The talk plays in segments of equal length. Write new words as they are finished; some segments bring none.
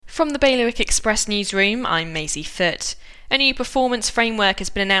From the Bailiwick Express newsroom, I'm Maisie Foote. A new performance framework has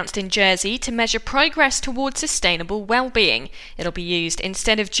been announced in Jersey to measure progress towards sustainable well-being. It'll be used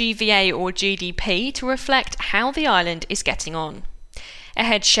instead of GVA or GDP to reflect how the island is getting on. A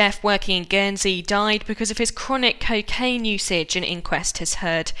head chef working in Guernsey died because of his chronic cocaine usage, an inquest has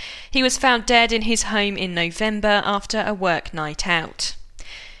heard. He was found dead in his home in November after a work night out.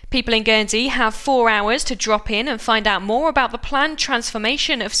 People in Guernsey have 4 hours to drop in and find out more about the planned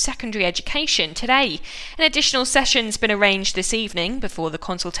transformation of secondary education today. An additional session's been arranged this evening before the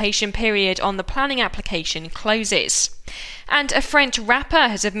consultation period on the planning application closes. And a French rapper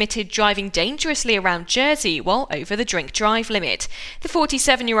has admitted driving dangerously around Jersey while over the drink-drive limit. The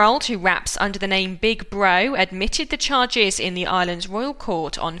 47-year-old, who raps under the name Big Bro, admitted the charges in the island's Royal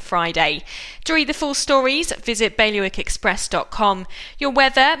Court on Friday. To read the full stories, visit bailiwickexpress.com. Your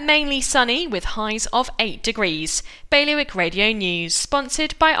weather, mainly sunny with highs of 8 degrees. Bailiwick Radio News,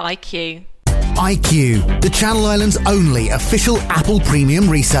 sponsored by iQ. iQ, the Channel Islands' only official Apple premium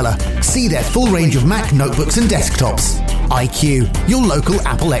reseller. See their full range of Mac notebooks and desktops. iQ, your local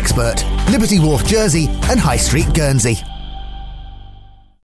Apple expert. Liberty Wharf, Jersey and High Street, Guernsey.